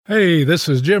Hey, this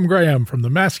is Jim Graham from the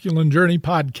Masculine Journey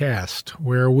podcast,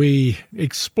 where we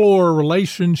explore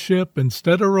relationship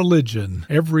instead of religion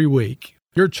every week.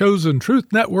 Your chosen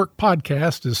Truth Network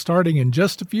podcast is starting in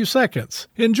just a few seconds.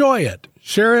 Enjoy it,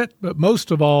 share it, but most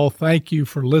of all, thank you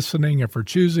for listening and for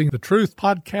choosing the Truth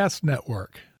Podcast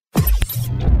Network.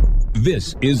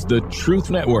 This is the Truth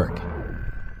Network.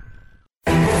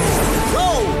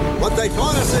 So, what they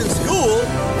taught us in school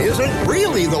isn't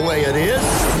really the way it is.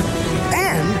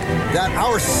 And that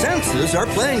our senses are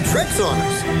playing tricks on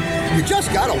us. You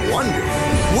just gotta wonder,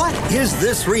 what is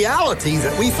this reality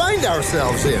that we find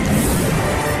ourselves in?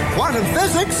 Quantum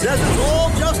physics says it's all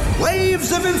just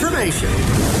waves of information.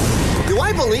 Do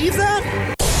I believe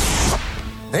that?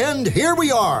 And here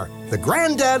we are, the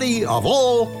granddaddy of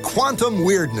all quantum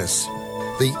weirdness,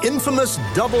 the infamous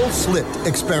double-slit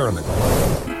experiment.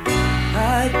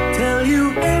 I tell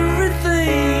you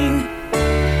everything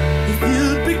if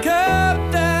you'd pick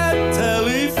up that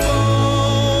telephone.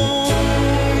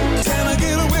 Can I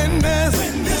get a witness?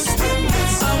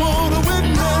 I want a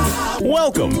witness.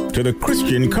 Welcome to the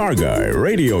Christian Car Guy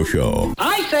Radio Show.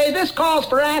 I say this calls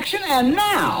for action, and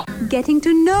now. Getting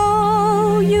to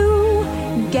know you,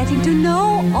 getting to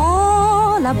know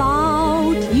all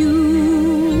about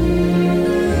you,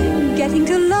 getting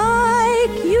to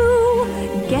like you,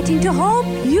 getting to hope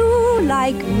you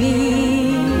like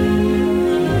me,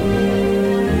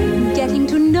 getting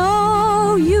to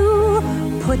know you,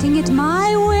 putting it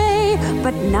my way,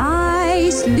 but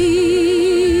nicely.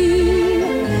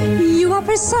 You are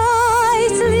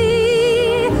precisely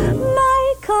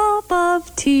my cup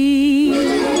of tea.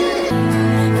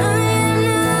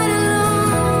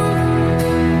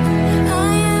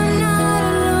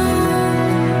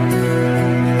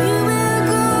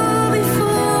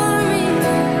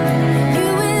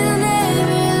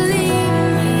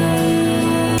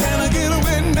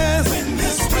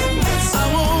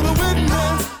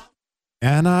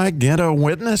 Can I get a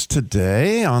witness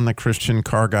today on the Christian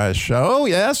Car Guy Show?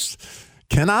 Yes.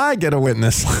 Can I get a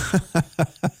witness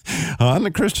on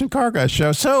the Christian Car Guy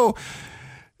Show? So,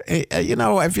 you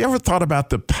know, have you ever thought about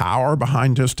the power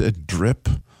behind just a drip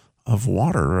of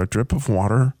water, a drip of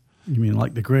water? You mean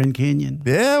like the Grand Canyon?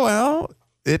 Yeah, well,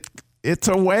 it's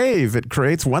a wave. It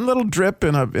creates one little drip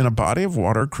in a body of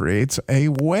water creates a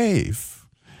wave.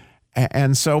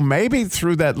 And so maybe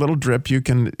through that little drip, you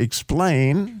can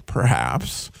explain,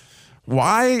 perhaps,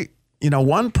 why, you know,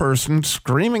 one person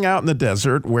screaming out in the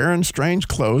desert, wearing strange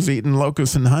clothes, eating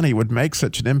locusts and honey would make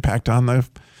such an impact on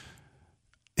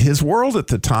his world at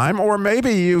the time. Or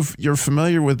maybe you're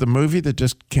familiar with the movie that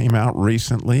just came out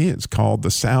recently. It's called The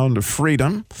Sound of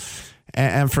Freedom.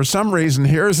 And for some reason,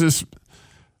 here's this,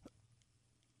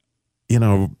 you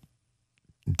know,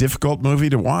 difficult movie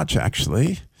to watch,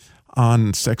 actually,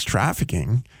 on sex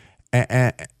trafficking,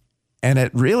 and it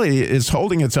really is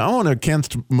holding its own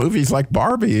against movies like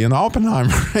Barbie and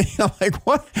Oppenheimer. Like,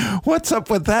 what's up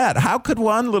with that? How could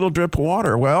one little drip of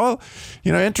water? Well,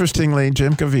 you know, interestingly,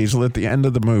 Jim Caviezel at the end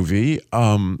of the movie,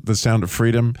 The Sound of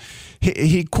Freedom,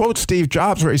 he quotes Steve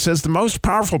Jobs where he says, the most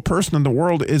powerful person in the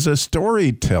world is a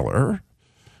storyteller.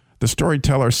 The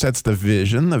storyteller sets the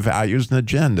vision, the values, and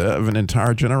agenda of an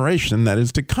entire generation that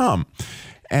is to come.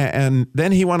 And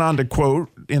then he went on to quote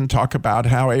and talk about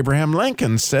how Abraham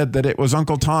Lincoln said that it was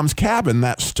Uncle Tom's Cabin,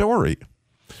 that story,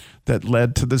 that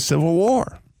led to the Civil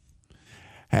War.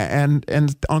 And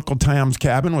Uncle Tom's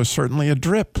Cabin was certainly a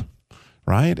drip,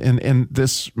 right? And in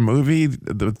this movie,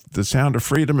 the Sound of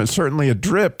Freedom is certainly a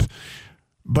drip.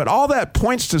 But all that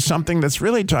points to something that's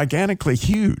really gigantically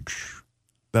huge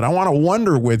that I want to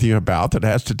wonder with you about, that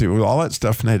has to do with all that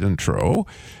stuff in that intro.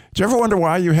 Did you ever wonder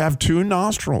why you have two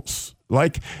nostrils?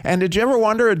 And did you ever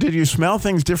wonder, did you smell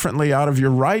things differently out of your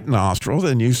right nostril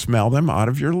than you smell them out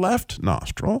of your left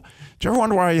nostril? Did you ever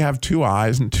wonder why you have two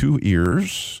eyes and two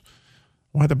ears?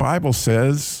 Why the Bible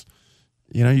says,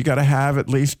 you know, you got to have at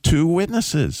least two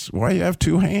witnesses. Why you have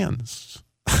two hands?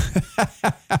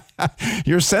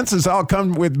 Your senses all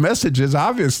come with messages,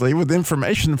 obviously, with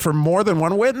information from more than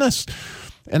one witness.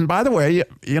 And by the way,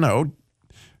 you know,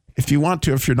 if you want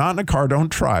to, if you're not in a car, don't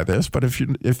try this. But if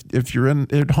you're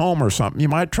at home or something, you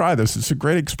might try this. It's a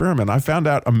great experiment. I found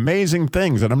out amazing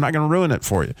things, and I'm not going to ruin it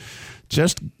for you.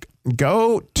 Just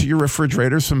go to your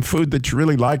refrigerator, some food that you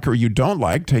really like or you don't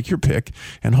like, take your pick,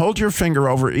 and hold your finger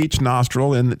over each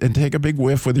nostril and take a big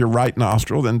whiff with your right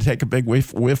nostril, then take a big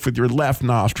whiff with your left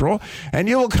nostril, and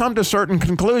you will come to certain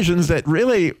conclusions that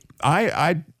really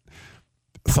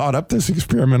thought up this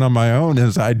experiment on my own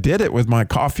is I did it with my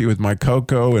coffee, with my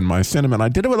cocoa and my cinnamon. I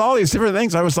did it with all these different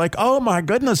things. I was like, oh my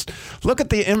goodness, look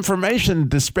at the information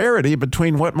disparity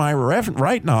between what my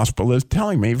right nostril is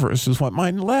telling me versus what my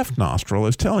left nostril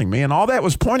is telling me. And all that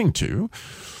was pointing to,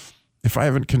 if I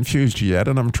haven't confused you yet,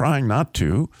 and I'm trying not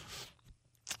to,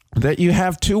 that you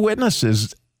have two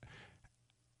witnesses,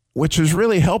 which is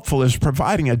really helpful, is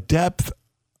providing a depth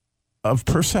of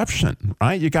perception,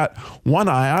 right? You got one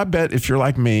eye. I bet if you're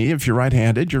like me, if you're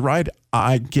right-handed, your right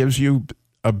eye gives you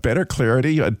a better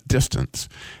clarity, a distance.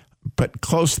 But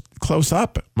close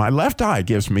up, my left eye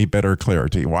gives me better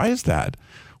clarity. Why is that?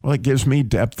 Well, it gives me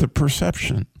depth of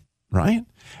perception, right?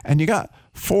 And you got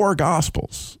 4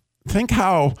 gospels. Think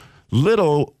how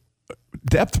little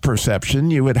depth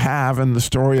perception you would have in the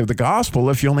story of the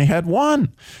gospel if you only had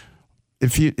one.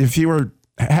 If you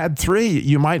had 3,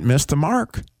 you might miss the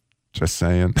mark. Just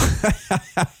saying.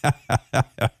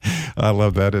 I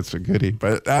love that. It's a goodie.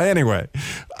 But anyway,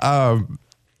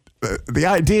 the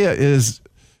idea is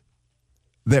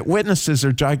that witnesses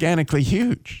are gigantically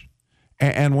huge.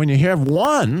 And when you have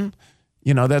one,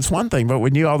 that's one thing. But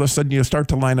when you all of a sudden you start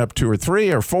to line up 2 or 3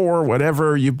 or 4,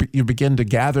 whatever, you begin to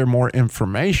gather more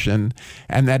information.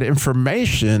 And that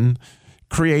information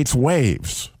creates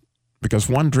waves. Because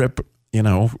one drip,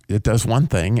 it does one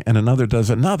thing and another does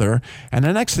another. And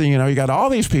the next thing you got all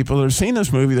these people that have seen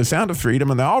this movie, The Sound of Freedom,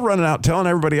 and they're all running out telling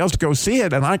everybody else to go see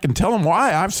it. And I can tell them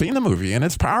why. I've seen the movie and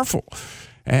it's powerful.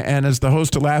 And as the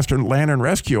host of Lantern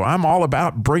Rescue, I'm all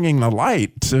about bringing the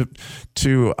light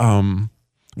to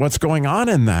what's going on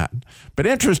in that. But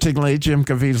interestingly, Jim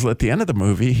Caviezel at the end of the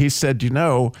movie, he said,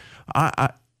 the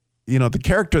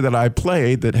character that I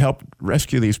played that helped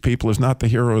rescue these people is not the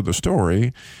hero of the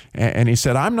story. And he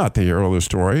said, I'm not the hero of the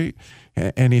story.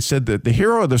 And he said that the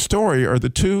hero of the story are the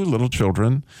 2 little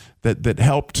children that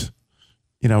helped,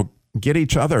 get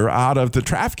each other out of the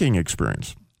trafficking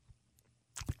experience.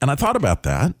 And I thought about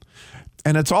that.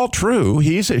 And it's all true.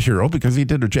 He's a hero because he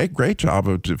did a great job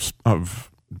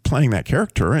of playing that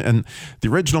character. And the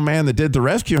original man that did the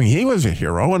rescuing, he was a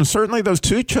hero. And certainly those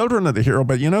 2 children are the hero.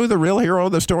 But who the real hero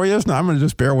of the story is? Now I'm going to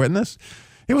just bear witness.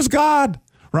 It was God,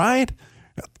 right?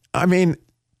 I mean,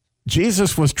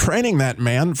 Jesus was training that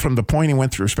man from the point he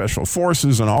went through special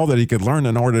forces and all that he could learn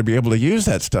in order to be able to use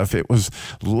that stuff. It was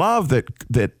love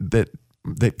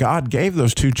that God gave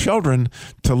those 2 children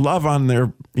to love on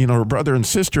their, brother and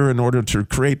sister in order to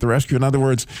create the rescue. In other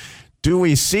words, do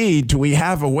we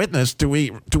have a witness? Do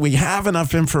we have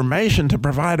enough information to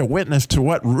provide a witness to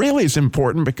what really is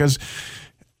important? Because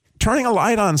turning a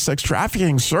light on sex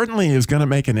trafficking certainly is going to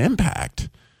make an impact.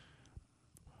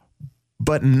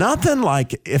 But nothing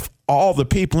like if all the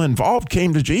people involved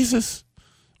came to Jesus,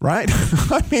 right?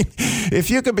 I mean, if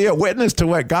you could be a witness to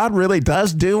what God really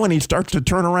does do when he starts to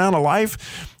turn around a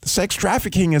life, sex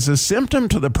trafficking is a symptom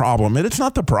to the problem. It's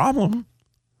not the problem.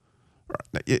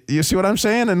 You see what I'm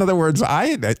saying? In other words, I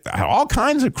had all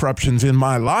kinds of corruptions in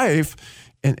my life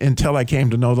until I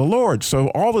came to know the Lord. So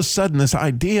all of a sudden, this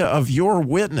idea of your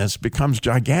witness becomes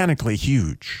gigantically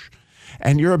huge.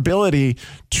 And your ability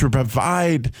to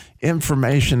provide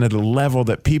information at a level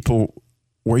that people,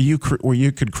 where you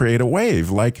could create a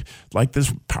wave, like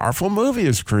this powerful movie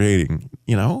is creating,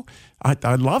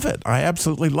 I love it. I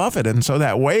absolutely love it. And so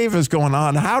that wave is going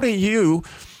on. How do you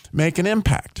make an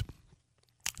impact?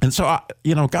 And so,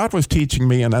 God was teaching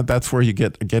me, and that's where you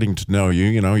getting to know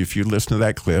you. If you listen to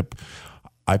that clip,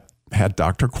 I had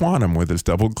Dr. Quantum with his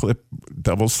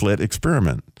double slit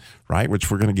experiment, right?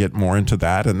 Which we're going to get more into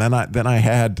that. And then I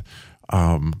had,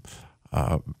 can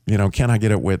I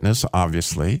get a witness?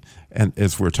 Obviously, and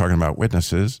as we're talking about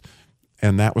witnesses,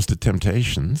 and that was the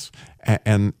Temptations,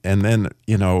 and then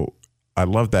I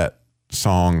love that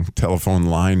song "Telephone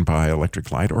Line" by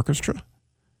Electric Light Orchestra.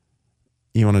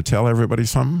 You want to tell everybody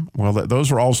something? Well,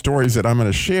 those are all stories that I'm going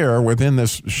to share within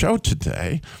this show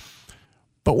today.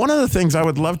 But one of the things I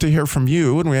would love to hear from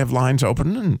you, and we have lines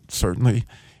open, and certainly,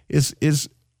 is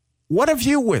what have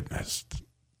you witnessed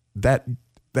that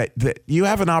you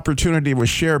have an opportunity to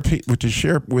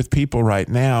share with people right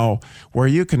now where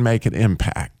you can make an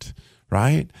impact,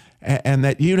 right? And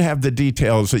that you have the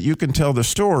details, that you can tell the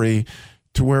story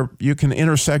to where you can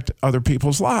intersect other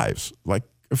people's lives. Like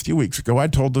a few weeks ago, I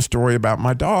told the story about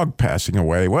my dog passing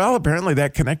away. Well, apparently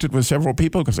that connected with several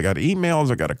people because I got emails.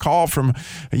 I got a call from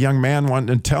a young man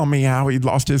wanting to tell me how he'd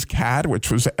lost his cat, which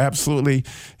was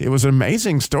it was an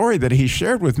amazing story that he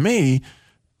shared with me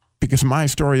because my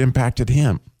story impacted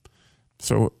him.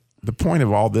 So the point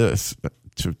of all this,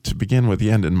 to begin with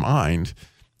the end in mind,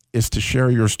 is to share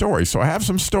your story. So I have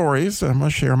some stories. I'm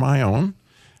going to share my own.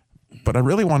 but I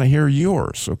really want to hear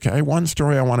yours, okay? One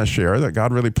story I want to share that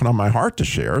God really put on my heart to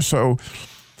share. So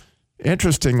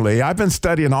interestingly, I've been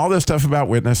studying all this stuff about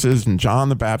witnesses and John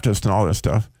the Baptist and all this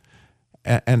stuff.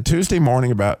 And Tuesday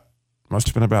morning, must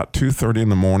have been about 2:30 in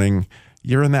the morning,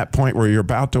 you're in that point where you're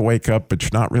about to wake up, but you're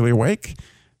not really awake.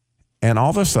 And all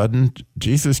of a sudden,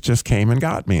 Jesus just came and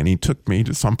got me, and he took me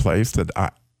to some place that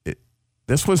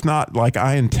this was not like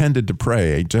I intended to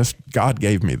pray. Just God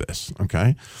gave me this,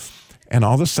 okay? And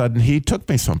all of a sudden, he took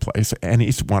me someplace, and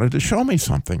he wanted to show me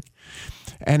something.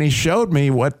 And he showed me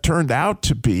what turned out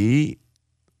to be,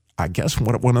 I guess,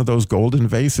 what one of those golden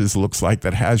vases looks like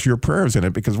that has your prayers in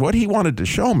it, because what he wanted to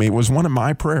show me was one of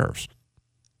my prayers.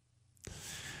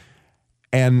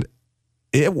 And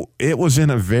it was in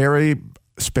a very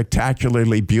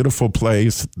spectacularly beautiful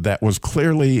place that was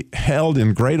clearly held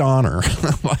in great honor.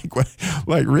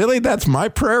 like really, that's my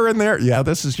prayer in there? Yeah,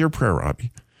 this is your prayer,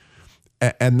 Robbie.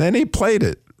 And then he played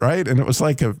it, right? And it was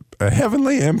like a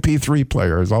heavenly MP3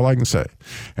 player is all I can say.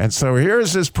 And so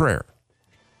here's his prayer.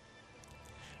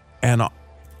 And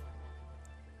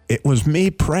it was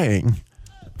me praying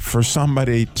for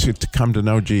somebody to come to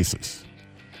know Jesus,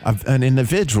 an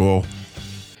individual,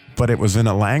 but it was in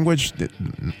a language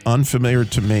unfamiliar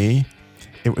to me.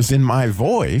 It was in my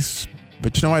voice,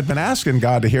 but I'd been asking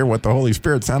God to hear what the Holy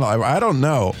Spirit sounded like. I don't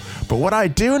know, but what I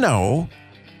do know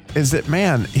is that,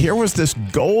 man, here was this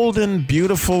golden,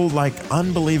 beautiful, like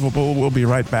unbelievable. We'll be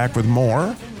right back with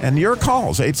more. And your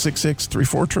calls,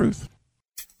 866-34-TRUTH.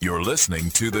 You're listening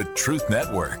to the Truth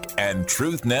Network and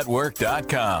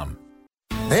truthnetwork.com.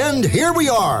 And here we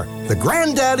are, the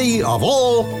granddaddy of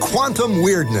all quantum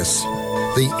weirdness,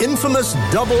 the infamous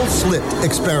double slit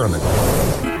experiment.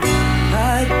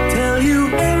 I'd tell you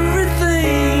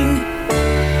everything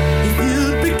if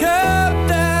you'd pick up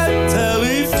that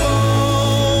telephone.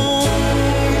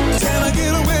 Can I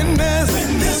get a witness?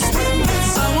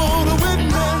 I want a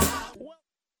witness.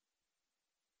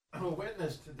 I'm a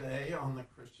witness today on the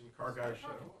Christian Car Guy Show.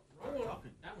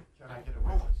 Can I get a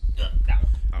witness?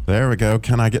 There we go.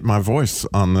 Can I get my voice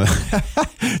on the...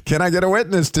 Can I get a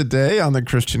witness today on the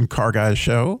Christian Car Guy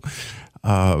Show?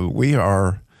 We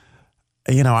are...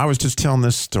 I was just telling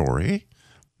this story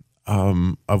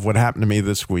of what happened to me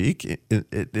this week.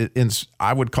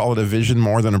 I would call it a vision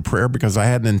more than a prayer, because I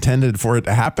hadn't intended for it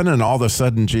to happen, and all of a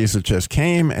sudden Jesus just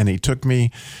came and he took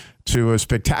me to a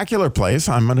spectacular place.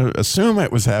 I'm going to assume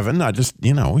it was heaven. I just,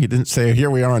 he didn't say, here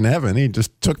we are in heaven. He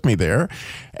just took me there.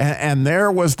 And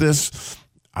there was this,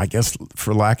 I guess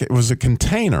it was a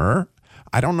container.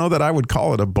 I don't know that I would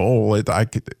call it a bowl.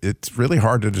 It's really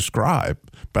hard to describe.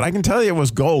 But I can tell you it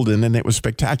was golden, and it was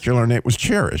spectacular, and it was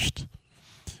cherished.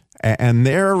 And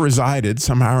there resided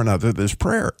somehow or another this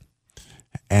prayer.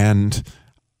 And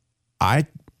I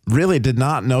really did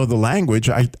not know the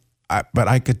language. But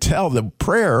I could tell the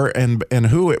prayer and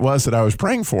who it was that I was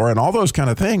praying for and all those kind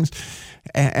of things.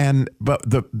 But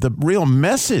the real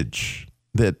message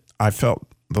that I felt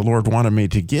the Lord wanted me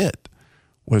to get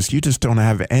was, you just don't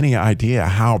have any idea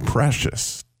how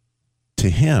precious to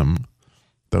him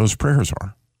those prayers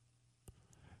are.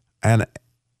 And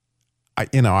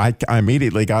I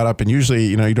immediately got up, and usually,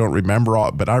 you don't remember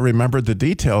all, but I remembered the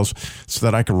details so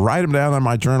that I could write them down in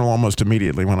my journal almost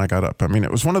immediately when I got up. I mean,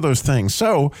 it was one of those things.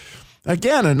 So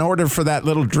again, in order for that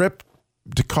little drip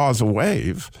to cause a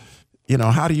wave,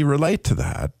 how do you relate to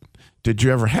that? Did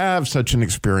you ever have such an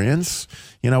experience?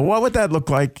 What would that look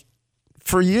like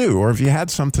for you? Or if you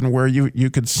had something where you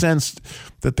could sense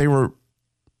that they were,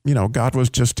 God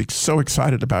was just so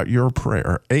excited about your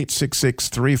prayer.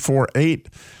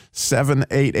 866-348-7884,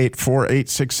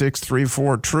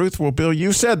 866-34-TRUTH. Well, Bill,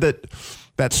 you said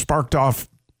that sparked off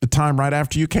the time right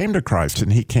after you came to Christ,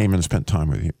 and he came and spent time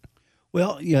with you.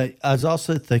 Well, I was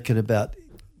also thinking about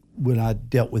when I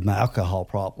dealt with my alcohol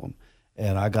problem,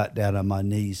 and I got down on my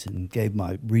knees and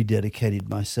rededicated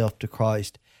myself to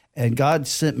Christ. And God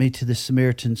sent me to the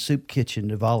Samaritan Soup Kitchen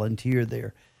to volunteer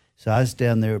there. So I was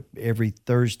down there every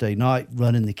Thursday night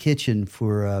running the kitchen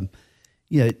for,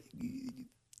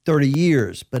 30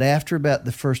 years. But after about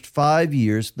the first 5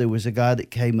 years, there was a guy that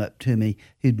came up to me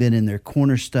who'd been in their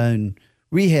Cornerstone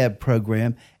rehab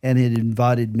program and had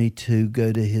invited me to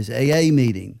go to his AA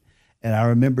meeting. And I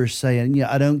remember saying,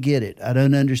 I don't get it. I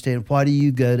don't understand. Why do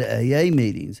you go to AA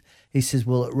meetings? He says,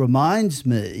 well, it reminds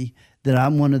me that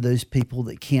I'm one of those people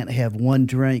that can't have one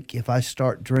drink. If I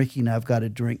start drinking, I've got to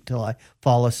drink till I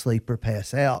fall asleep or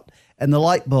pass out. And the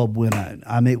light bulb went on.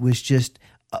 I mean, it was just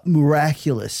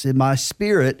miraculous. In my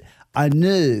spirit, I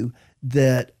knew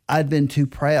that I'd been too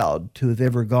proud to have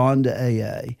ever gone to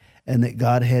AA, and that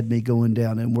God had me going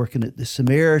down and working at the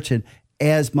Samaritan.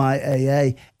 as my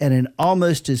AA. And in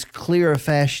almost as clear a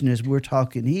fashion as we're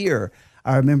talking here,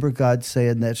 I remember God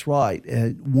saying, that's right.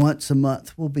 And once a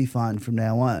month will be fine from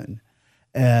now on.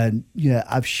 And,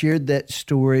 I've shared that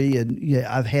story, and,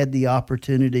 I've had the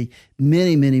opportunity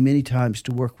many, many, many times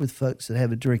to work with folks that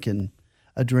have a drinking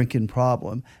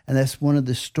problem. And that's one of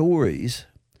the stories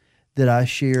that I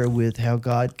share with how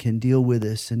God can deal with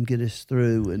us and get us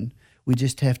through. And we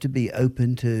just have to be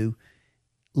open to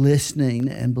listening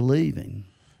and believing.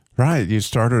 Right. You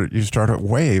start a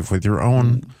wave with your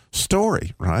own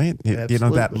story, right? You know,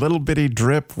 that little bitty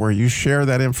drip where you share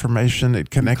that information, it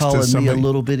connects to somebody. Me a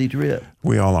little bitty drip.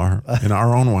 We all are in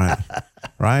our own way,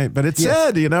 right? But it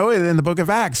said, in the book of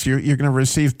Acts, you're going to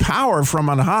receive power from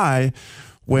on high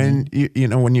when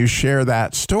when you share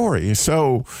that story.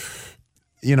 So,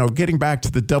 getting back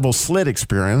to the double slit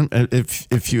experiment,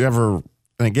 if you ever.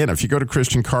 And again, if you go to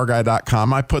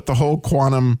ChristianCarGuy.com, I put the whole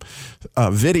quantum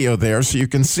video there so you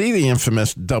can see the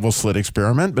infamous double slit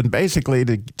experiment. But basically,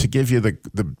 to give you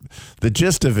the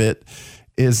gist of it,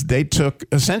 is they took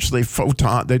essentially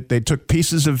they took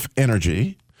pieces of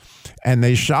energy and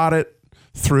they shot it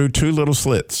through two little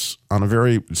slits on a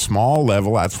very small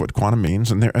level. That's what quantum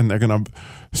means. And they're going to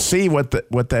see what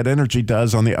that energy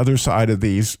does on the other side of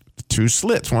these two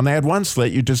slits. When they had one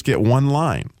slit, you just get one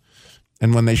line.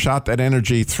 And when they shot that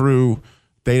energy through,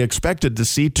 they expected to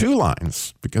see two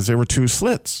lines because there were two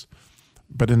slits.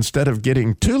 But instead of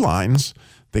getting two lines,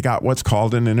 they got what's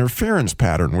called an interference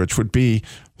pattern, which would be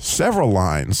several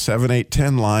lines, 7, 8,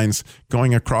 10 lines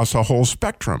going across a whole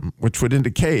spectrum, which would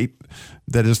indicate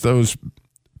that as those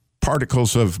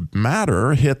particles of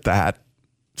matter hit that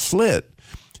slit,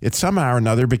 it somehow or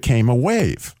another became a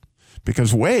wave,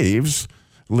 because waves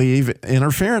leave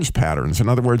interference patterns. In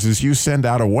other words, as you send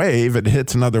out a wave, it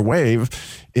hits another wave,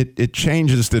 it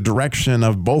changes the direction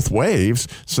of both waves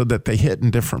so that they hit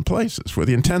in different places, with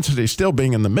the intensity still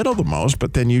being in the middle the most,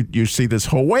 but then you see this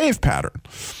whole wave pattern.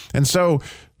 And so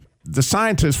the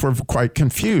scientists were quite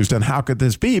confused. And how could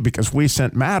this be? Because we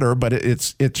sent matter, but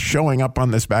it's showing up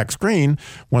on this back screen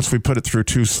once we put it through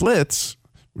two slits,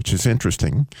 which is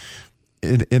interesting,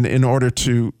 in order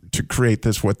to create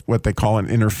this what they call an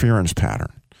interference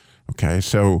pattern. Okay,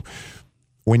 so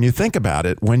when you think about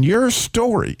it, when your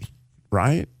story,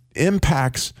 right,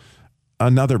 impacts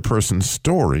another person's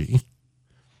story,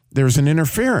 there's an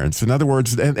interference. In other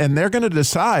words, and they're going to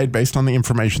decide based on the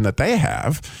information that they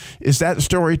have, is that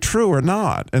story true or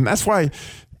not? And that's why,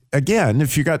 again,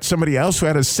 if you got somebody else who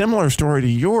had a similar story to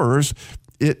yours,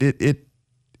 it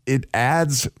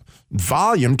adds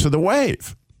volume to the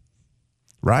wave,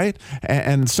 right?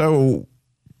 And so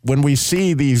when we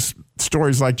see these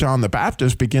stories like John the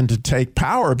Baptist begin to take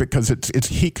power because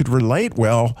he could relate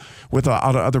well with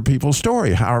other people's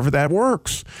story, however that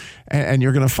works. And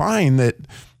you're going to find that,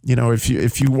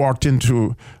 if you walked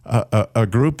into a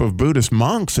group of Buddhist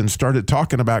monks and started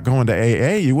talking about going to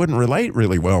AA, you wouldn't relate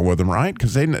really well with them, right?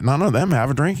 Because none of them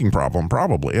have a drinking problem,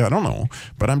 probably. I don't know.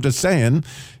 But I'm just saying,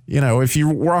 if you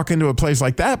walk into a place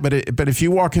like that, but if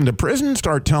you walk into prison and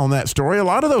start telling that story, a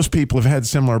lot of those people have had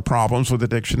similar problems with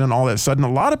addiction, and all of a sudden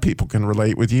a lot of people can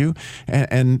relate with you,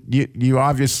 and you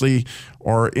obviously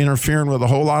are interfering with a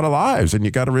whole lot of lives, and you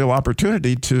got a real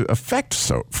opportunity to affect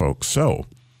folks. So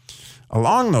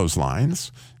along those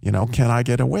lines, can I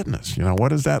get a witness? What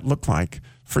does that look like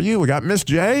for you? We got Miss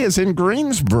J is in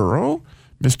Greensboro.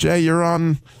 Miss J, you're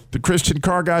on the Christian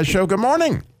Car Guy Show. Good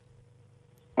morning.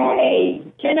 Hey,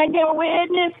 can I get a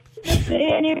witness? Does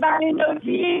anybody know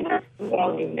Jesus?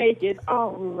 Won't he make it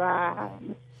all right?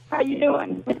 How you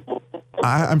doing?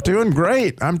 I'm doing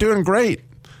great. One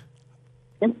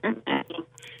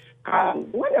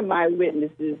of my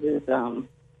witnesses is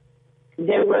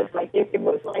it was like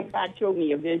God showed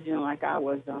me a vision, like I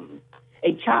was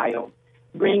a child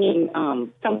bringing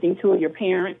something to your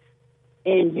parents,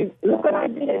 and you look what I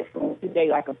did at school today,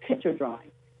 like a picture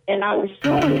drawing, and I was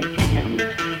showing it to him.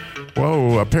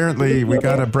 Whoa! Apparently, we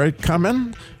got a break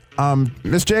coming.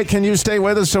 Miss J, can you stay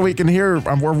with us so we can hear?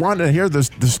 We're wanting to hear the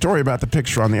story about the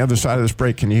picture on the other side of this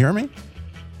break. Can you hear me?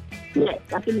 Yes,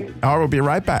 I can hear you. All right, we'll be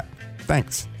right back.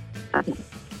 Thanks.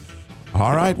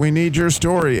 All right, we need your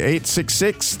story.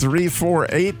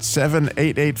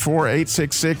 866-348-7884,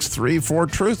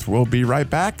 866-34-TRUTH. We'll be right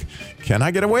back. Can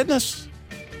I get a witness?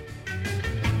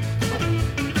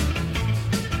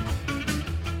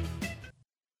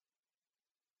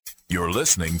 You're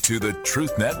listening to the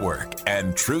Truth Network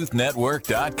and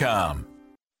truthnetwork.com.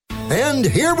 And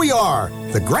here we are,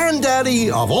 the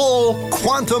granddaddy of all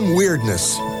quantum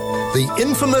weirdness, the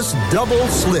infamous double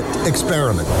slit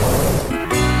experiment.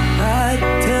 I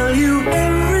tell you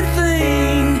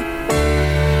everything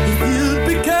if you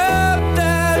pick up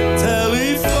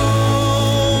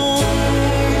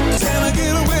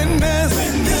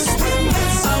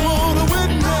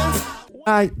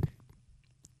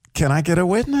I get a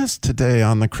witness today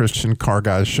on the Christian Car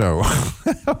Guy Show?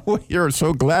 We are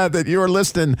so glad that you are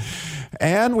listening.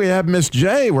 And we have Miss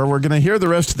J, where we're going to hear the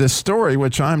rest of this story,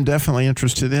 which I'm definitely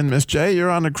interested in. Miss J, you're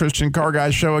on the Christian Car Guy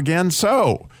Show again.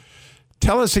 So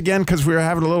tell us again, because we were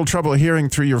having a little trouble hearing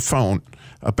through your phone,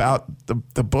 about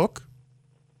the book.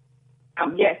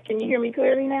 Yes. Can you hear me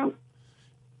clearly now?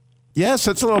 Yes,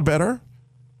 it's a little better.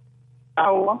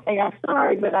 Oh, okay. I'm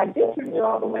sorry, but I did turn it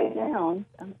all the way down.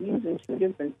 I'm using two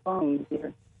different phones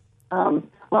here.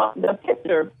 Well, the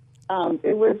picture,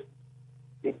 it was,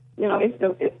 it's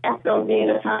after being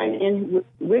a time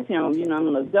with him, I'm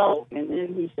an adult, and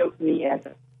then he showed me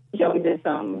this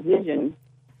vision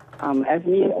as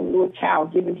me as a little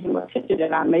child, giving him a picture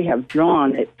that I may have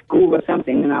drawn at school or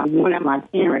something, and I wanted my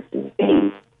parents to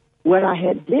see what I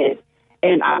had did.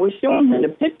 And I was showing him the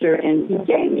picture, and he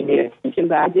gave me the attention,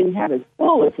 but I didn't have his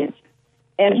full attention.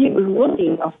 And he was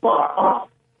looking afar off,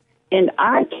 and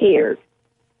I cared.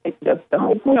 The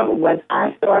whole point of it was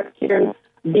I started caring,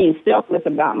 being selfless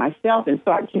about myself, and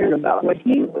started caring about what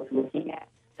he was looking at.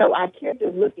 So I cared to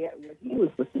look at what he was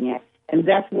looking at, and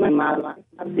that's when my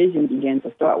vision began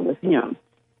to start with him.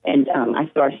 And I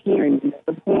started hearing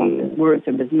the poem, the words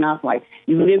of his mouth, like,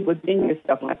 you live within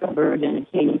yourself like a bird in a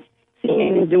cage,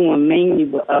 seeing and doing mainly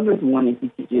what others wanted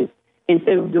you to do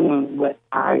instead of doing what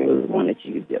I really wanted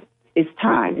you to do. It's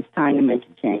time to make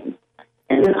a change.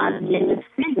 And then I began to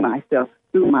see myself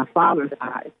through my father's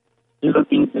eyes,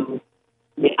 looking through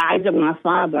the eyes of my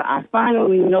father. I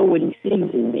finally know what he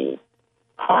sees in me.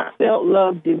 Heartfelt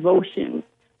love, devotion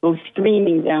goes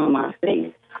streaming down my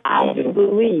face. I do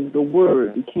believe the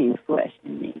word became flesh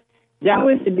in me. That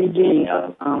was the beginning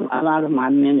of a lot of my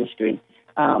ministry.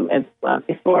 As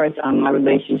far as my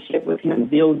relationship with him,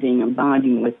 building and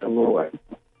bonding with the Lord.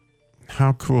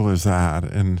 How cool is that?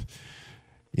 And,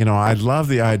 I love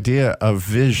the idea of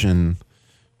vision.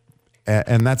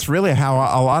 And that's really how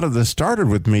a lot of this started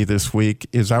with me this week,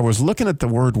 is I was looking at the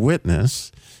word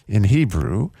witness in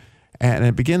Hebrew, and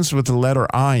it begins with the letter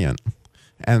ayin.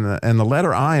 And the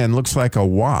letter ayin looks like a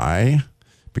Y,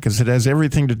 because it has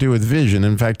everything to do with vision.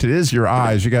 In fact, it is your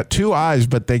eyes. You got two eyes,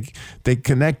 but they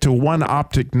connect to one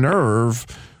optic nerve,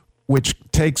 which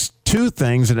takes two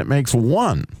things and it makes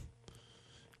one.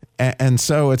 And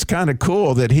so it's kind of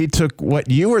cool that he took what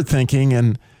you were thinking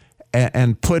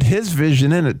and put his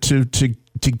vision in it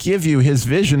to give you his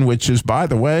vision, which is, by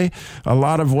the way, a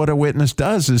lot of what a witness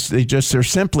does is they're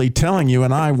simply telling you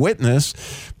an eyewitness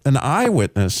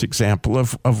example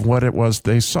of what it was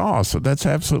they saw. So that's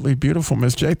absolutely beautiful,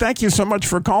 Miss J. Thank you so much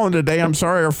for calling today. I'm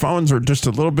sorry our phones are just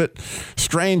a little bit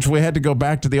strange. We had to go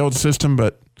back to the old system,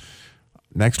 but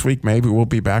next week maybe we'll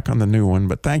be back on the new one.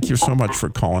 But thank you so much for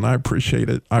calling. I appreciate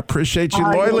it. I appreciate you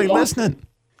loyally listening.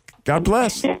 God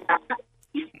bless.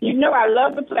 I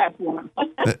love the platform.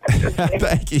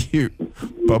 Thank you.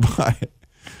 Bye-bye.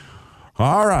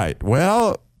 All right.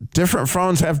 Well, different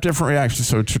phones have different reactions.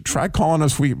 So to try calling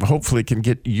us, we hopefully can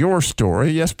get your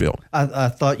story. Yes, Bill. I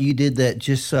thought you did that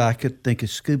just so I could think of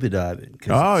scuba diving.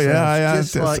 Oh,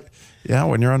 yeah.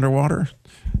 When you're underwater.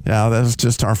 Yeah, that's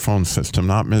just our phone system,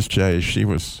 not Miss J. She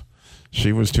was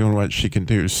doing what she can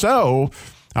do. So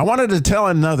I wanted to tell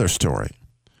another story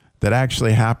that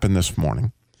actually happened this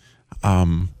morning.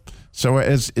 So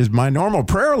as is my normal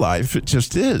prayer life, it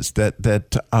just is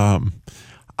that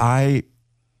I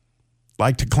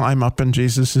like to climb up in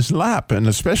Jesus's lap, and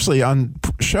especially on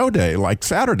show day, like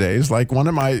Saturdays,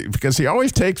 because he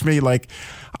always takes me, like,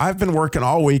 I've been working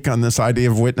all week on this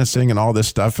idea of witnessing and all this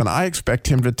stuff, and I expect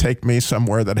him to take me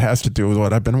somewhere that has to do with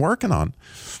what I've been working on,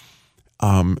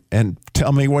 and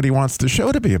tell me what he wants the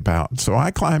show to be about. So I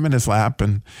climb in his lap,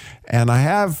 and I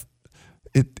have,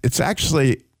 it's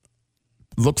actually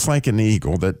looks like an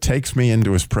eagle that takes me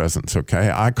into his presence,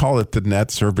 okay? I call it the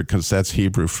Netzer because that's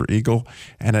Hebrew for eagle,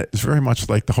 and it's very much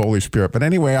like the Holy Spirit. But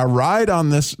anyway, I ride on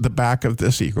the back of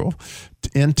this eagle,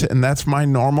 and that's my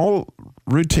normal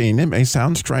routine. It may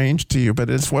sound strange to you, but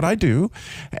it's what I do.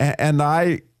 And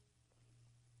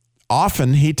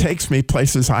often he takes me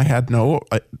places I had no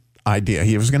idea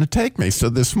he was going to take me. So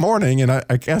this morning, and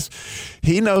I guess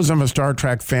he knows I'm a Star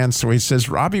Trek fan, so he says,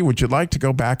 Robbie, would you like to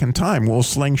go back in time? We'll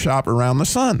slingshot around the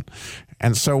sun.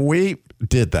 And so we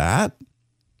did that.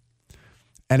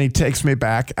 And he takes me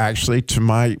back actually to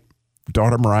my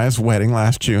daughter Mariah's wedding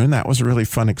last June. That was a really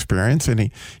fun experience.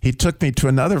 And he took me to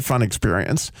another fun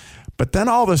experience. But then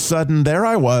all of a sudden, there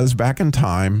I was back in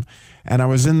time, and I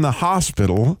was in the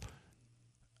hospital.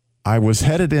 I was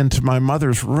headed into my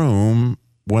mother's room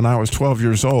when I was 12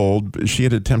 years old. She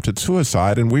had attempted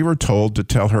suicide, and we were told to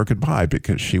tell her goodbye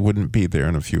because she wouldn't be there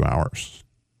in a few hours.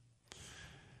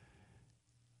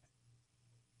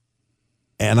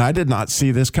 And I did not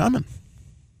see this coming.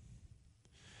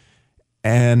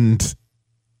 And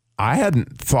I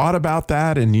hadn't thought about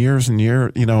that in years and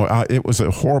years. It was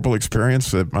a horrible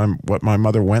experience what my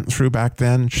mother went through back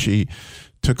then. She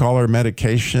took all her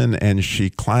medication and she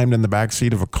climbed in the back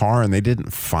seat of a car, and they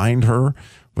didn't find her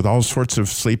with all sorts of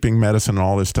sleeping medicine and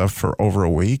all this stuff for over a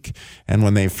week. And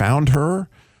when they found her,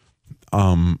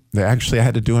 they actually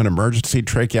had to do an emergency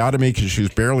tracheotomy because she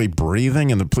was barely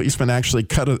breathing, and the policeman actually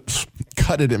cut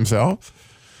it himself.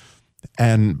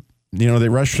 And they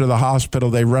rushed her to the hospital.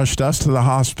 They rushed us to the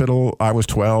hospital. I was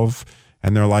 12,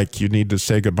 and they're like, you need to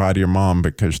say goodbye to your mom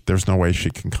because there's no way she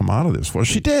can come out of this. Well,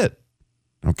 she did,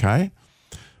 okay?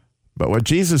 But what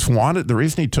Jesus wanted, the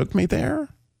reason he took me there,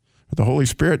 the Holy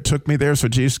Spirit took me there so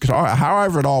Jesus could,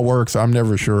 however it all works, I'm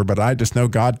never sure, but I just know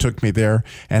God took me there,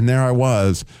 and there I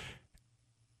was,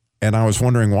 and I was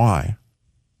wondering why.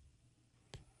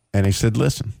 And he said,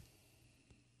 listen.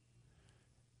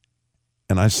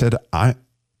 And I said,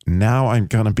 now I'm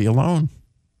going to be alone.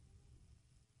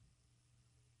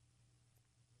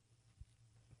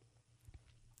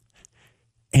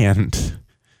 And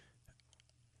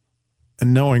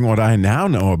knowing what I now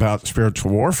know about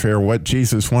spiritual warfare, what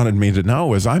Jesus wanted me to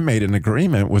know is I made an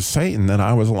agreement with Satan that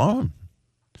I was alone.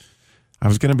 I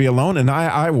was going to be alone, and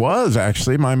I was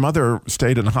actually. My mother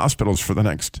stayed in hospitals for the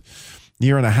next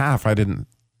year and a half. I didn't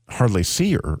hardly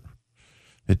see her.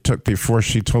 It took before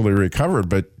she totally recovered.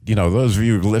 But, those of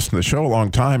you who've listened to the show a long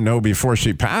time know before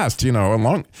she passed,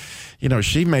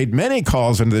 she made many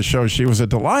calls into the show. She was a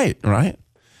delight, right?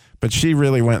 But she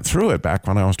really went through it back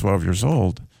when I was 12 years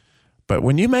old. But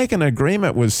when you make an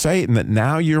agreement with Satan that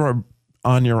now you're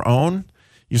on your own,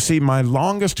 you see, my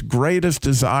longest, greatest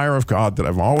desire of God that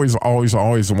I've always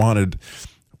wanted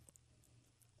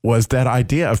was that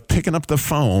idea of picking up the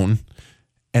phone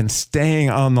and staying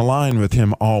on the line with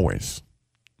him always.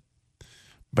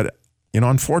 But,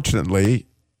 unfortunately,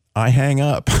 I hang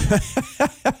up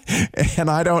and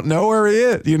I don't know where he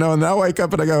is, and I wake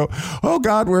up and I go, oh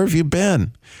God, where have you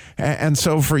been? And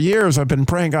so for years I've been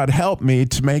praying, God, help me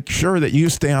to make sure that you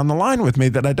stay on the line with me,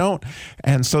 that I don't.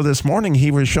 And so this morning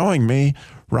he was showing me,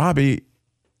 Robbie,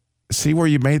 see where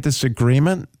you made this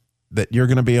agreement that you're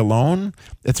going to be alone?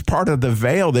 It's part of the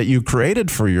veil that you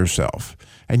created for yourself.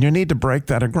 And you need to break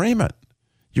that agreement.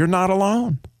 You're not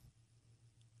alone.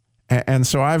 And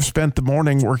so I've spent the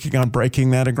morning working on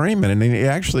breaking that agreement. And it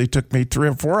actually took me 3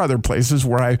 or 4 other places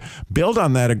where I built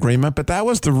on that agreement. But that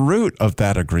was the root of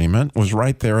that agreement, was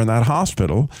right there in that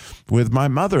hospital with my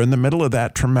mother in the middle of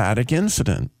that traumatic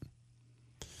incident.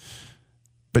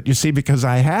 But you see, because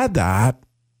I had that,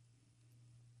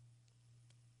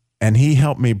 and he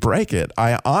helped me break it,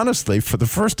 I honestly, for the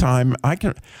first time, I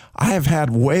have had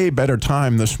way better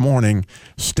time this morning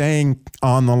staying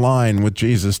on the line with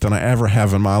Jesus than I ever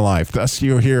have in my life. Thus,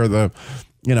 you hear the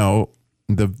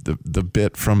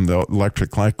bit from the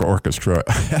Electric Light Orchestra.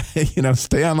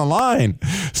 Stay on the line,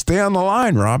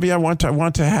 Robbie. I want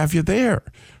to have you there,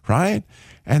 right?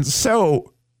 And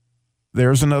so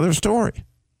there's another story.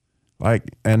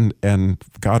 And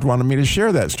God wanted me to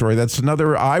share that story. That's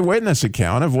another eyewitness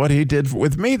account of what he did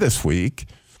with me this week.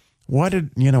 What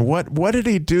did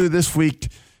he do this week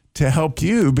to help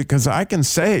you? Because I can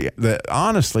say that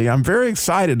honestly, I'm very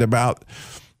excited about,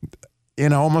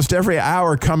 almost every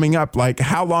hour coming up. Like,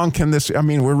 how long can this,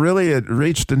 we're really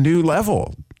reached a new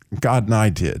level, God and I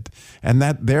did. And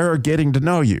that they're getting to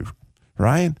know you,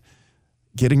 right?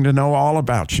 Getting to know all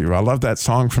about you. I love that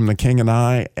song from The King and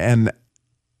I. And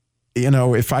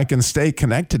if I can stay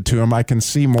connected to him, I can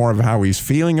see more of how he's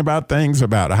feeling about things,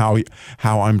 about how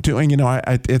I'm doing.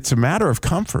 It's a matter of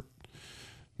comfort.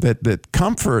 That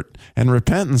comfort and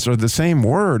repentance are the same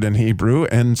word in Hebrew.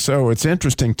 And so it's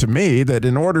interesting to me that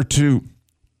in order to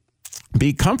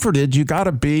be comforted, you got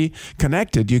to be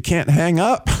connected. You can't hang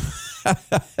up.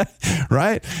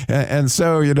 Right? And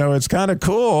so, it's kind of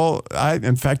cool.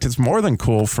 In fact, it's more than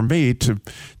cool for me to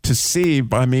see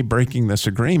by me breaking this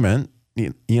agreement,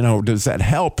 does that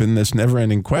help in this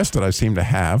never-ending quest that I seem to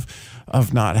have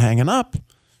of not hanging up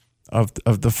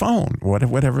of the phone,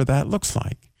 whatever that looks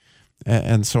like.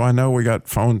 And so I know we got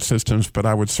phone systems, but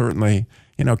I would certainly,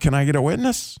 can I get a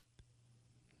witness?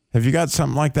 Have you got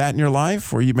something like that in your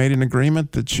life where you made an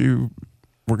agreement that you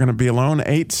were going to be alone?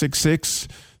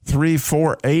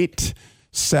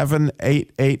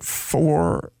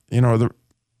 866-348-7884.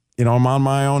 I'm on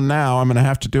my own now. I'm going to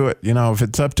have to do it. If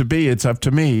it's up to me, it's up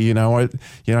to me.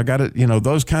 I got to,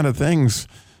 those kind of things,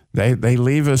 they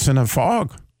leave us in a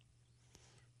fog.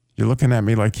 You're looking at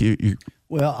me like you.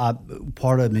 Well,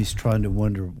 part of me is trying to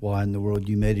wonder why in the world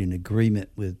you made an agreement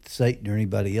with Satan or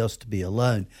anybody else to be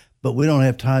alone. but we don't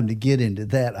have time to get into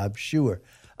that, I'm sure.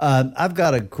 I've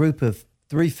got a group of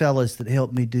 3 fellas that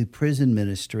help me do prison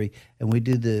ministry, and we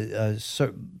do the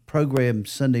program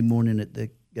Sunday morning at the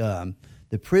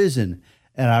prison.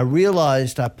 And I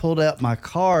realized I pulled out my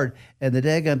card, and the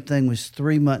daggum thing was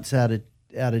 3 months out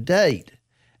of date.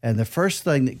 And the first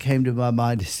thing that came to my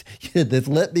mind is they've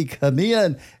let me come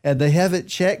in, and they haven't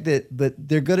checked it, but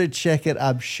they're going to check it.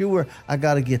 I'm sure I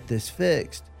got to get this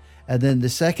fixed. And then the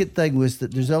second thing was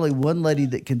that there's only one lady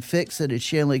that can fix it, and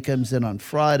she only comes in on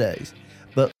Fridays.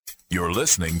 But You're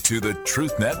listening to the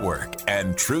Truth Network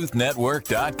and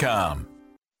truthnetwork.com.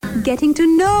 Getting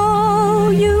to know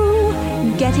you,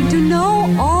 getting to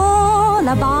know all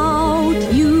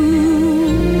about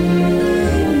you,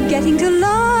 getting to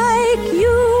like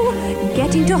you,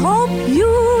 getting to hope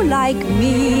you like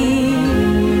me,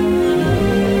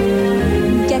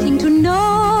 getting to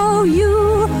know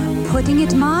you, putting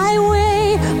it my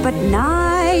way, but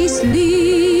nicely.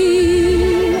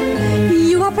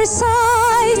 You are precisely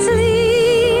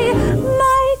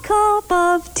my cup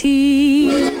of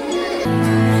tea.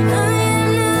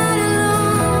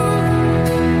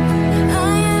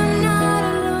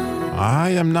 I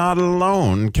am not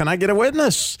alone. Can I get a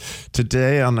witness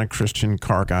today on the Christian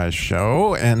Car Guys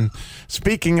show? And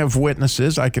speaking of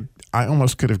witnesses, I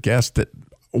almost could have guessed that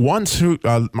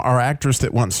our actress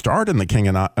that once starred in The King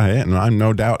and I'm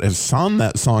no doubt has sung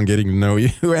that song, Getting to Know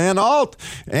You, Ann Alt.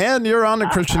 And you're on the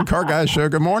Christian Car Guys show.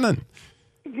 Good morning.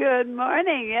 Good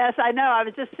morning. Yes, I know. I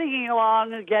was just singing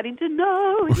along and getting to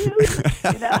know you.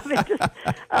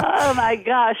 Oh my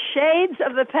gosh, shades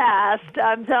of the past,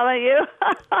 I'm telling you.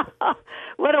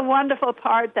 What a wonderful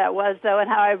part that was, though, and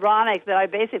how ironic that I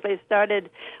basically started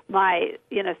my,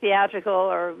 theatrical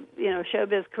or,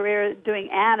 showbiz career doing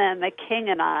Anna and the King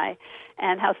and I,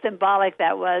 and how symbolic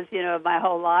that was, of my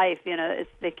whole life. It's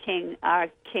the King, our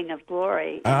King of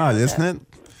Glory. Isn't it?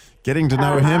 Getting to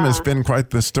know him has been quite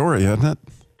the story, hasn't it?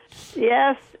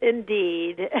 Yes,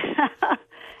 indeed.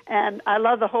 And I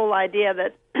love the whole idea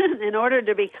that in order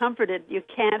to be comforted, you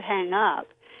can't hang up.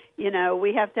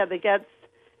 We have to have the guts,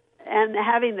 and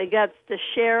having the guts to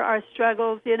share our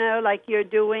struggles, like you're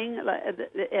doing,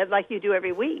 like you do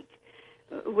every week,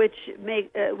 which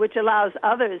allows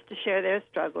others to share their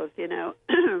struggles,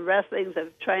 wrestlings of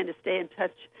trying to stay in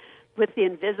touch with the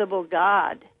invisible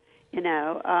God,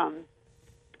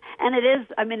 and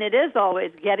it is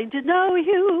always getting to know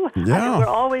you. Yeah. We're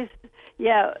always,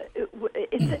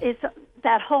 it's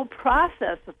that whole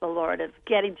process with the Lord of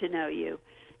getting to know you.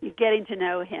 You're getting to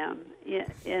know Him.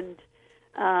 And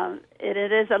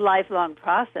it is a lifelong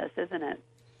process, isn't it?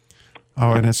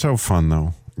 Oh, and it's so fun,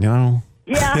 though, Yeah.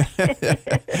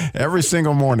 Every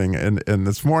single morning. And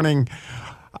this morning,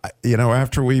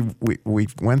 after we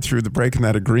went through the breaking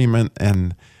that agreement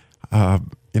and, I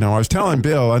was telling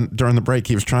Bill during the break,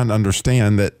 he was trying to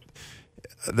understand that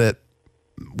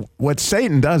what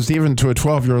Satan does even to a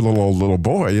 12-year-old little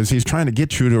boy is he's trying to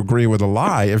get you to agree with a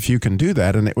lie if you can do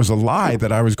that. And it was a lie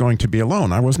that I was going to be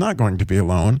alone. I was not going to be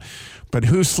alone. But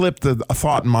who slipped a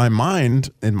thought in my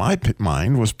mind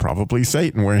was probably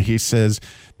Satan, where he says,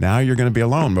 now you're going to be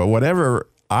alone. But whatever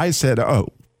I said,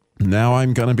 now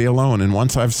I'm going to be alone. And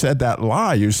once I've said that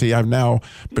lie, you see, I've now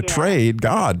betrayed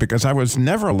God, because I was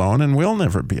never alone and will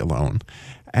never be alone.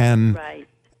 And right.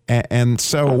 And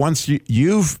so once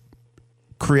you've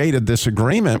created this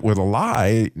agreement with a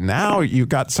lie, now you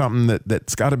got something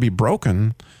that's got to be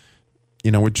broken,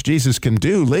 which Jesus can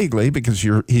do legally because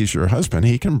he's your husband.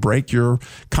 He can break your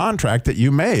contract that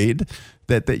you made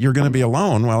that you're going to be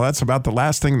alone. Well, that's about the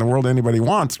last thing in the world anybody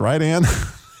wants, right, Ann?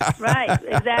 Right,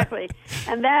 exactly.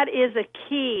 And that is a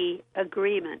key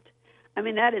agreement. I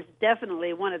mean, that is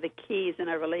definitely one of the keys in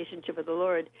our relationship with the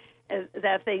Lord.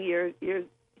 That thing, you're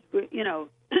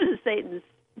Satan's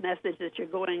message that you're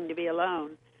going to be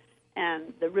alone.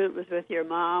 And the root was with your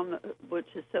mom, which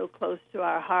is so close to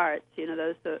our hearts,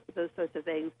 those sorts of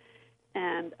things.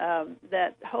 And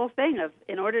that whole thing of,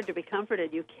 in order to be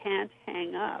comforted, you can't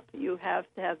hang up. You have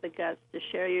to have the guts to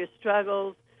share your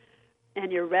struggles and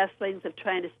your wrestlings of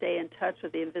trying to stay in touch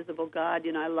with the invisible God.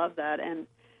 I love that. And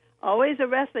always a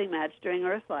wrestling match during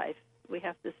Earth life. We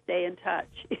have to stay in touch,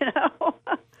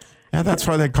 Yeah, that's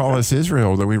why they call us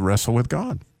Israel, that we wrestle with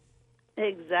God.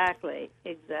 Exactly.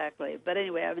 But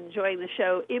anyway, I'm enjoying the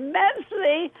show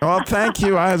immensely. Well, thank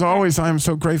you. As always, I'm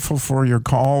so grateful for your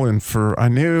call. And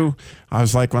I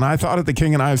was like, when I thought of The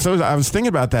King and I was thinking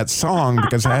about that song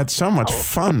because I had so much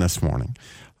fun this morning.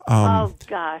 Oh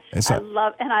gosh, and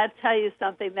I'll tell you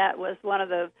something. That was one of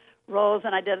the roles,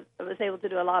 and I was able to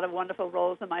do a lot of wonderful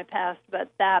roles in my past,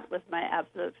 but that was my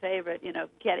absolute favorite.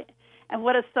 And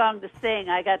what a song to sing.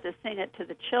 I got to sing it to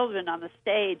the children on the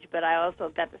stage, but I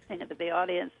also got to sing it to the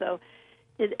audience. So,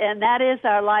 and that is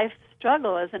our life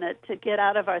struggle, isn't it, to get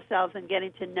out of ourselves and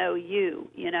getting to know you,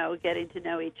 getting to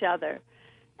know each other.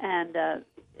 And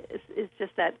it's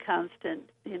just that constant,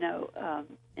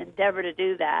 endeavor to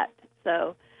do that.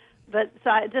 So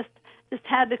I just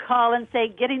had to call and say,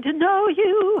 getting to know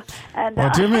you. And,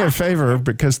 well, do me a favor,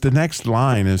 because the next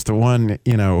line is the one,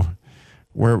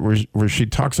 where she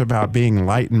talks about being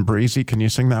light and breezy. Can you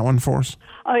sing that one for us?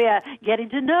 Oh, yeah. Getting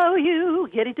to know you,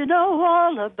 getting to know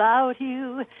all about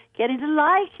you, getting to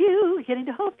like you, getting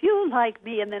to hope you like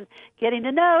me, and then getting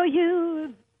to know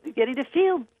you, getting to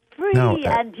feel free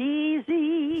and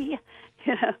easy.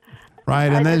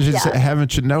 Right, and then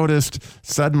haven't you noticed,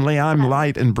 suddenly I'm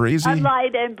light and breezy? I'm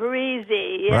light and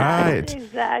breezy. Yeah, right.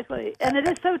 Exactly. And it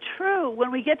is so true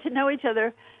when we get to know each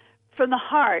other from the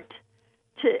heart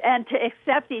to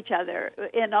accept each other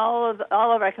in all of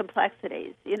our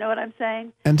complexities. You know what I'm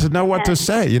saying? And to know what to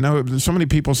say. So many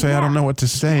people say, I don't know what to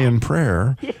say in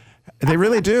prayer. They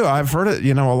really do. I've heard it,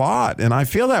 a lot. And I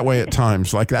feel that way at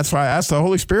times. Like, that's why I asked the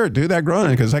Holy Spirit, do that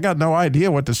groaning, because I got no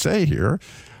idea what to say here.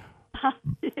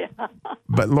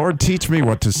 But Lord, teach me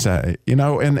what to say,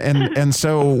 and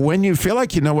so when you feel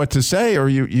like you know what to say, or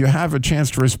you have a chance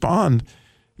to respond,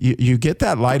 you get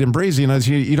that light and breezy.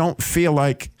 You don't feel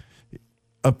like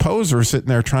a poser sitting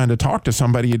there trying to talk to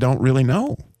somebody you don't really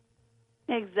know.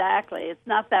 Exactly. It's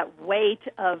not that weight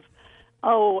of,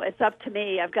 it's up to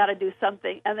me, I've got to do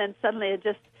something. And then suddenly it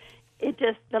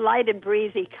just the light and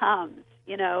breezy comes,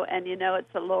 and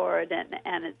it's the Lord,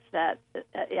 and it's that,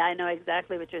 I know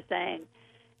exactly what you're saying.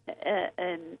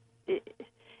 And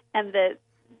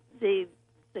the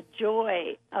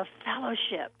joy of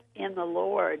fellowship in the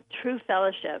Lord, true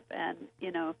fellowship, and,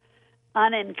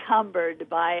 unencumbered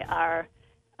by our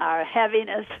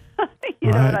heaviness.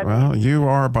 You know what I mean? Well, you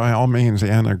are by all means,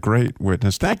 Ann, a great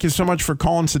witness. Thank you so much for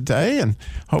calling today, and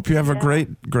hope you have a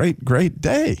great, great, great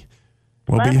day.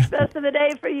 Best of the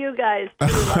day for you guys.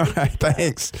 All right,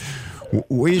 thanks.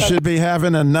 We should be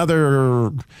having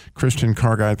another Christian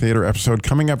Car Guy Theater episode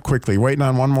coming up quickly. Waiting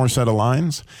on one more set of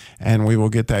lines, and we will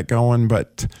get that going.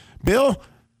 But, Bill,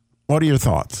 what are your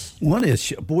thoughts? One is,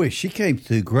 she came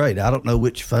through great. I don't know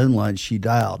which phone line she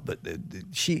dialed, but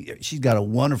she's got a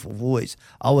wonderful voice.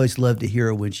 I always love to hear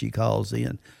her when she calls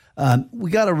in. We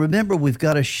got to remember, we've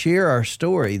got to share our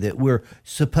story, that we're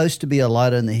supposed to be a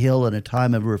light on the hill in a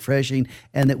time of refreshing,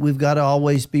 and that we've got to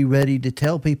always be ready to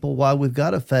tell people why we've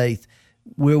got a faith,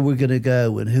 where we're going to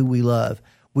go, and who we love.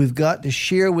 We've got to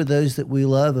share with those that we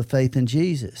love a faith in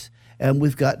Jesus, and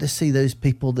we've got to see those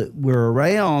people that we're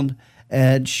around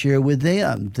and share with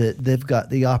them that they've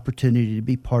got the opportunity to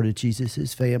be part of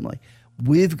Jesus's family.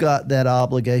 We've got that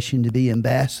obligation to be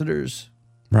ambassadors,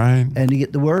 right, and to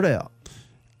get the word out.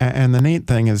 And the neat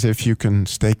thing is, if you can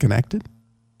stay connected,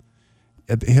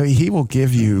 he will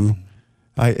give you,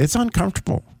 it's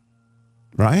uncomfortable,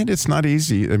 right? It's not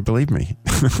easy, believe me.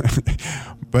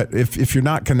 But if you're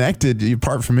not connected, you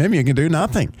part from him, you can do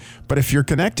nothing. But if you're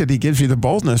connected, he gives you the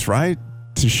boldness, right,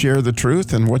 to share the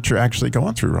truth and what you're actually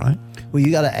going through, right? Well,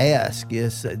 you got to ask,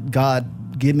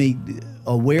 God, give me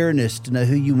awareness to know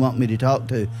who you want me to talk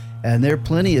to. And there are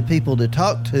plenty of people to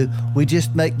talk to. We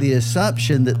just make the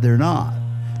assumption that they're not.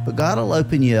 But God will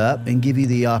open you up and give you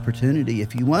the opportunity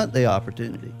if you want the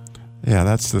opportunity. Yeah,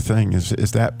 that's the thing,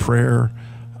 is that prayer.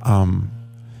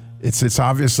 It's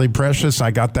obviously precious. I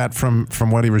got that from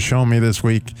what he was showing me this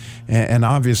week. And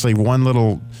obviously one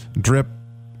little drip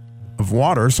of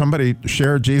water, somebody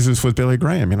shared Jesus with Billy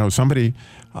Graham. Somebody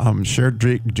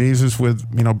shared Jesus with,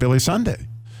 Billy Sunday,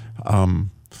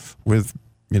 with,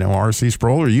 R.C.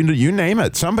 Sproul, or you name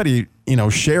it. Somebody,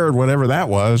 shared whatever that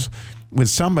was with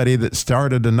somebody that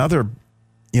started another,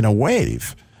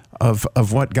 wave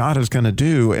of what God is going to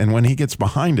do. And when he gets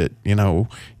behind it,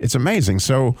 it's amazing.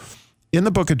 So in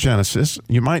the book of Genesis,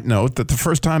 you might note that the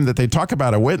first time that they talk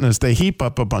about a witness, they heap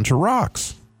up a bunch of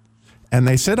rocks and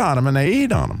they sit on them and they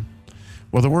eat on them.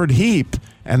 Well, the word heap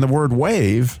and the word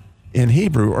wave in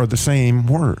Hebrew are the same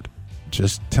word.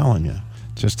 Just telling you,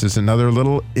 just as another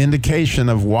little indication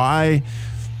of why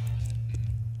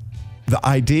the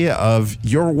idea of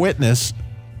your witness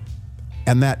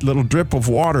and that little drip of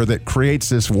water that creates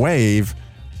this wave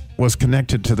was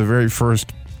connected to the very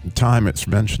first time it's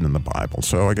mentioned in the Bible.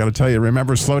 So I got to tell you,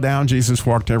 remember, slow down. Jesus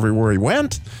walked everywhere he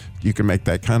went. You can make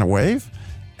that kind of wave,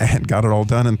 and got it all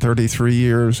done in 33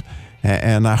 years.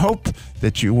 And I hope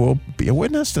that you will be a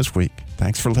witness this week.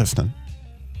 Thanks for listening.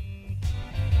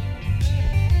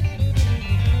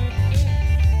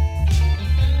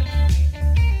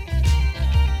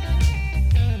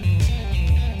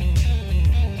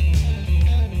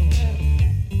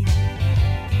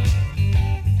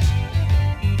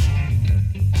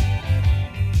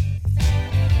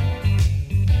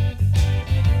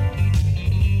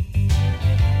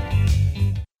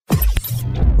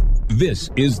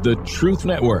 This is the Truth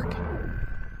Network.